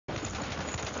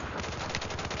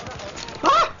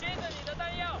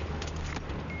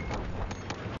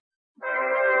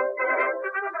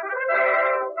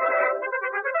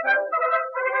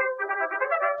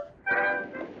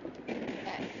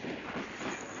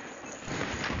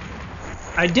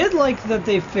I did like that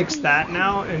they fixed that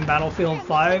now in Battlefield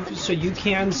 5, so you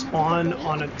can spawn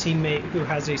on a teammate who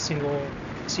has a single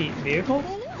seat vehicle.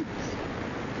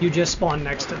 You just spawn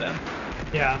next to them.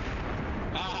 Yeah.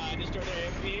 I destroyed their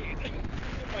AFB.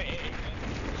 My aim.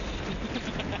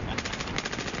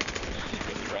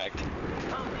 It's wrecked.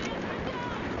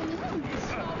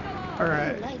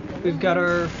 Alright. We've got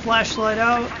our flashlight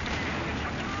out.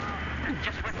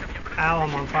 Ow,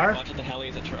 I'm on fire. Watch the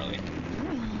helis at Charlie.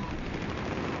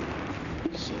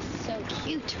 She's so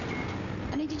cute.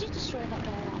 Honey, did you destroy that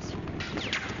guy last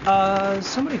time?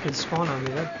 Somebody could spawn on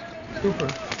me. That Cooper.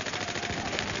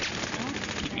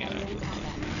 Keep me out of it.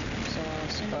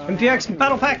 MPX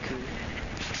Battle Pack!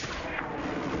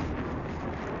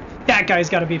 That guy's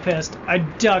gotta be pissed. I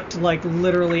ducked, like,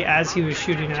 literally as he was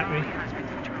shooting at me.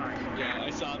 Yeah, I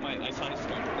saw his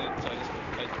strength in it, so I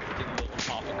did a little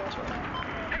pop in the turn.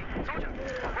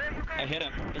 I hit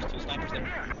him. There's 2 snipers there.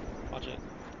 Watch it.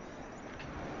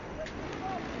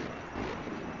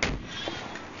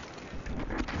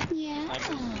 Yeah.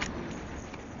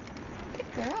 Good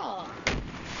girl.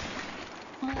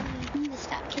 Well, you need to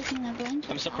stop kicking the blanket.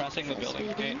 I'm suppressing the building,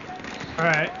 okay?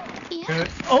 Alright. Yeah.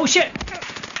 Oh shit!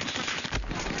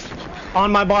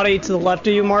 On my body to the left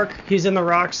of you, Mark. He's in the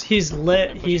rocks. He's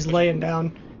lit. He's laying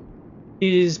down.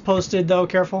 He's posted though,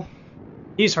 careful.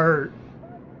 He's hurt.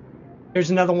 There's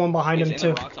another one behind him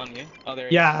too. Rocks on you. Oh, there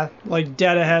Yeah, like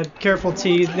dead ahead. Careful,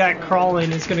 T. That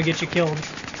crawling is gonna get you killed.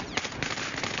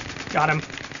 Got him.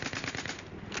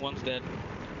 One's dead.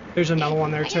 There's another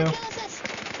one there too.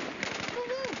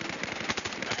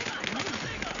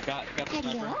 Got the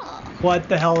sniper. What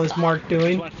the hell is Mark There's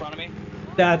doing? one in front of me.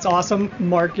 That's awesome.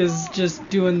 Mark is just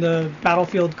doing the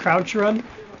Battlefield crouch run.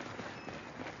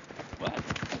 What?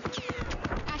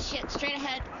 Ah shit, straight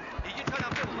ahead.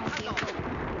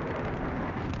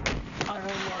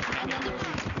 And then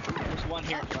There's one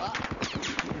here in front.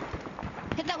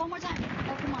 hit that one more time.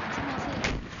 Oh, come on, someone else hit it.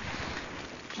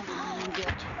 Come on, do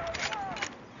it.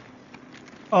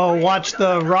 Oh, watch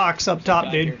the rocks up top,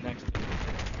 Guy dude. here next to me.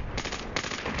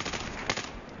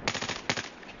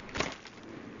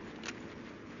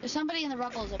 There's somebody in the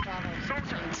rubbles at Bravo.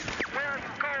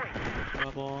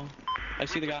 Rubble. I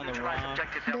see the guy on the rock.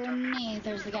 Underneath,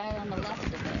 there's the guy on the left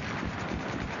of it.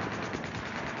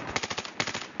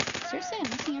 Seriously, I'm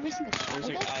missing every single shot There's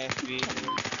of an this? IFV.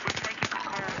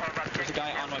 There's a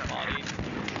guy on my body.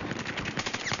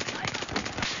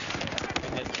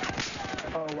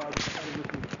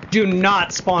 Do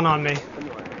not spawn on me.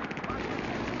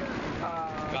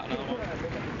 Got another one.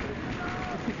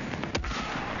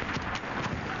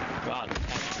 God.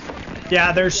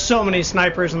 Yeah, there's so many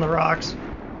snipers in the rocks.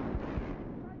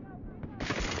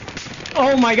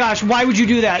 Oh my gosh, why would you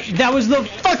do that? That was the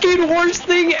fucking worst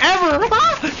thing ever!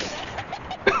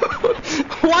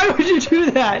 Why would you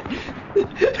do that?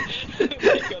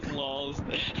 Because lols.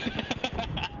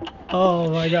 Oh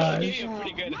my I gosh. gave you a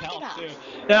pretty good health too.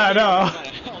 Yeah, I know.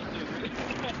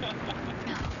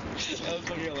 That was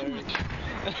fucking hilarious.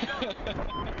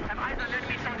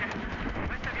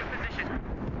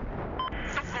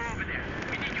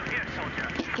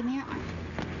 Give me your arm.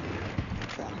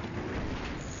 Bro.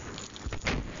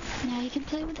 Now you can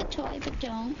play with the toy, but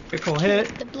don't Critical hit.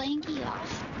 take the blankie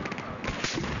off.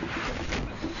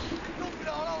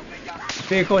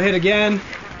 Vehicle hit again.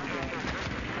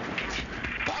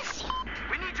 Bless you.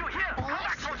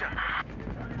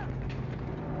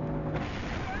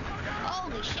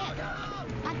 Holy shit.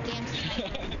 God damn it.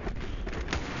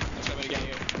 Somebody get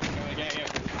you. Somebody get you.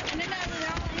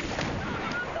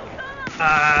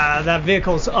 That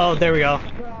vehicle's. Oh, there we go.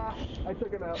 I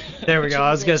took him out. There we go.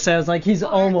 I was gonna say, I was like, he's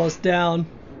almost down.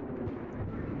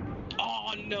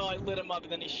 Oh no, I lit him up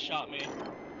and then he shot me.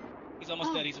 He's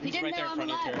almost dead. He's he didn't right there know in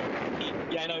front of I'm the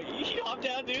turret. Yeah, I know. He hopped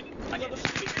down, dude. He's on the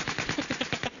street.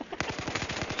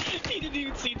 He didn't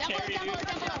even see Down Terry, below, dude.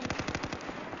 down below.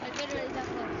 Like literally down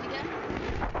below. See that?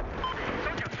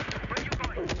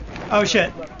 Oh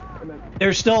shit.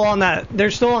 They're still on that.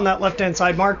 They're still on that left-hand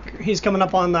side. Mark, he's coming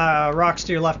up on the rocks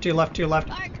to your left. To your left. To your left.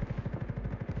 Mark!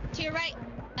 To your right.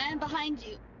 And behind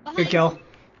you. Behind Good kill. You.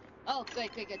 Oh, good.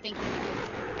 Thank you.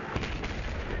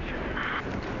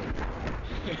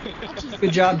 Oh, Jesus.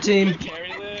 Good job, team. Terry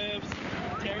lives.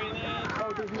 Terry lives. I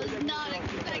was not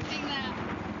expecting that.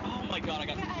 Oh my god, I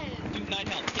got Yes. dude, 9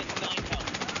 health. Get 9 health.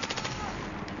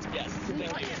 Yes,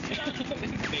 thank you.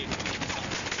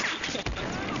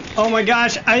 Oh my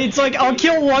gosh. It's like I'll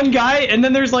kill one guy and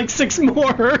then there's like 6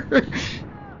 more.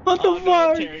 What the Oh no,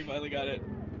 fuck? Terry finally got it.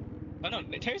 Oh no,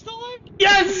 Terry's still alive?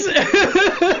 Yes! How is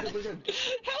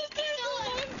Terry still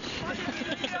alive?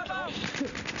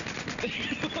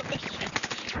 What the shit?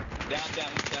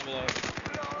 Down below.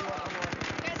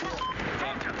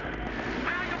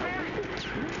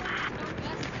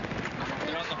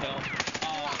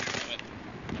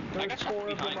 I got shot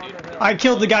behind you. I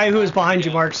killed the guy who was behind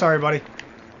you, Mark. Sorry, buddy.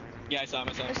 Yeah, I saw him.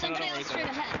 There's No, no, somebody no, else right straight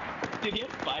there. ahead. Dude, he had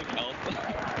 5 health. Who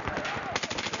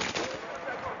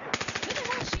the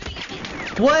hell's shooting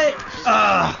at me? What?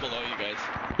 Below you guys.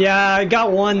 Yeah, I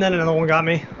got one, then another one got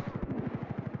me.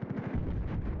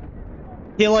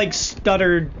 He like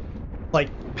stuttered, like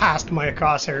past my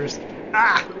crosshairs.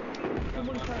 Ah!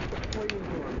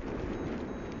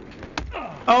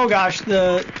 Oh gosh,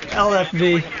 the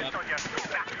LFV.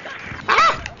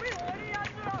 Ah!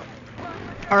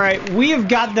 All right, we have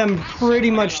got them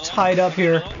pretty much tied up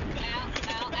here.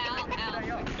 Ow, ow, ow,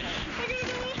 ow.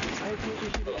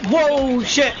 Whoa,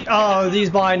 shit! Oh, these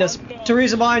behind us.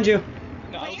 Teresa, behind you.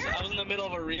 No, I was in the middle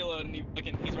of a reload and he's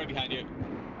right behind you.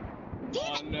 Damn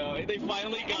Oh it! no, they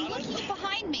finally And got look us. who's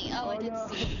behind me. Oh, I didn't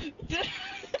see.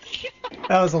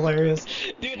 That was hilarious.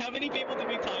 Dude, how many people did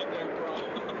we time there,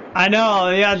 bro? I know.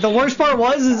 Yeah, the worst part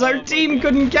was is our team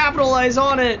couldn't capitalize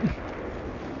on it.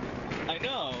 I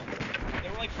know.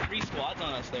 There were like 3 squads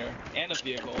on us there, and a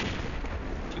vehicle.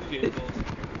 2 vehicles.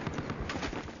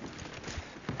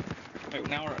 Wait,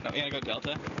 now we're gonna go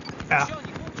Delta. Yeah.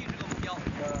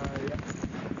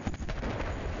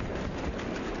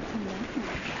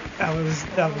 That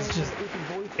was just.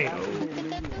 Hey,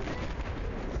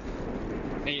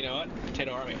 you know what?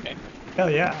 Potato Army, okay? Hell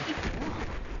yeah.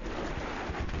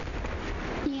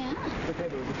 Yeah.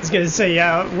 I was gonna say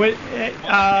yeah. What?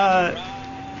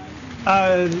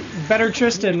 Better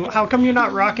Tristan. How come you're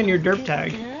not rocking your derp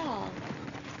tag? Girl.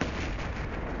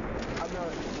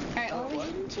 Alright, what are we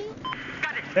heading to?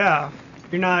 Yeah.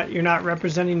 You're not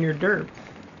representing your derp.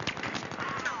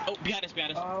 Oh, behind us,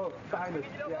 behind us. Oh, behind us.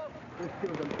 Yeah. There's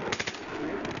 2 of them.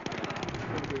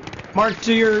 Mark,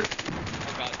 to your. Oh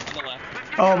god, on the left.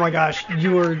 Oh my gosh,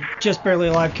 you were just barely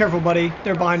alive. Careful, buddy.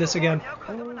 They're behind us again.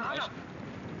 Trying to get.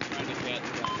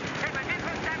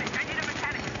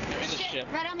 They're in the Shit, ship.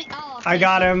 right on me. Oh, I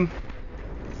got him.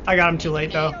 I got him too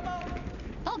late though.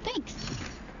 Oh, thanks.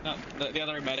 No, the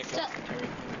other medic. So-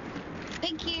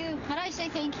 Thank you. How do I say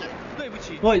thank you?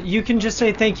 Well, you can just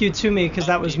say thank you to me because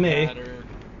that was me.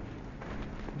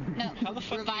 No. How the fuck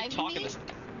do you Revive talk in me? this?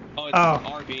 Oh, it's Oh.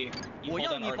 RB. You hold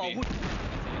down RB.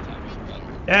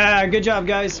 Yeah, good job,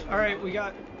 guys. All right, we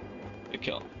got. Good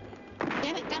kill.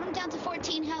 Damn it, got him down to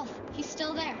 14 health. He's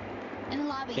still there. In the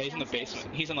lobby. Yeah, he's in the downstairs.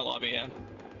 basement. He's in the lobby, yeah.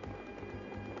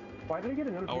 Why did I get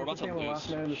a Oh, we're about to notification saying I'm the last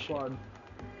lose. man in the squad?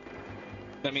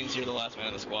 That means you're the last man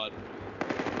in the squad.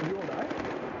 Did you all die?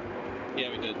 Yeah,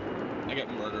 we did. I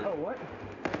got murdered. Oh, what?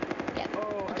 Yep.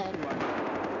 Oh, I Okay. see why.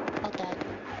 All dead.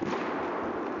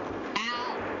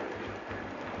 Ow.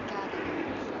 Got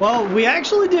him. Well, we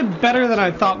actually did better than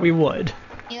I thought we would.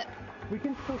 Yep. We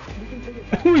can take it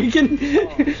back. We can.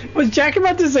 Was Jack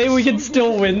about to say we can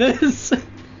still win this? No,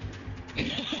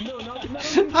 not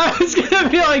I was gonna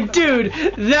be like, dude,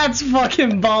 that's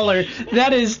fucking baller.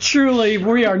 That is truly,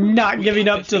 we are not giving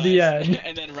up till the end.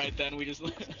 And then right then we just.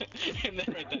 And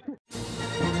then right then.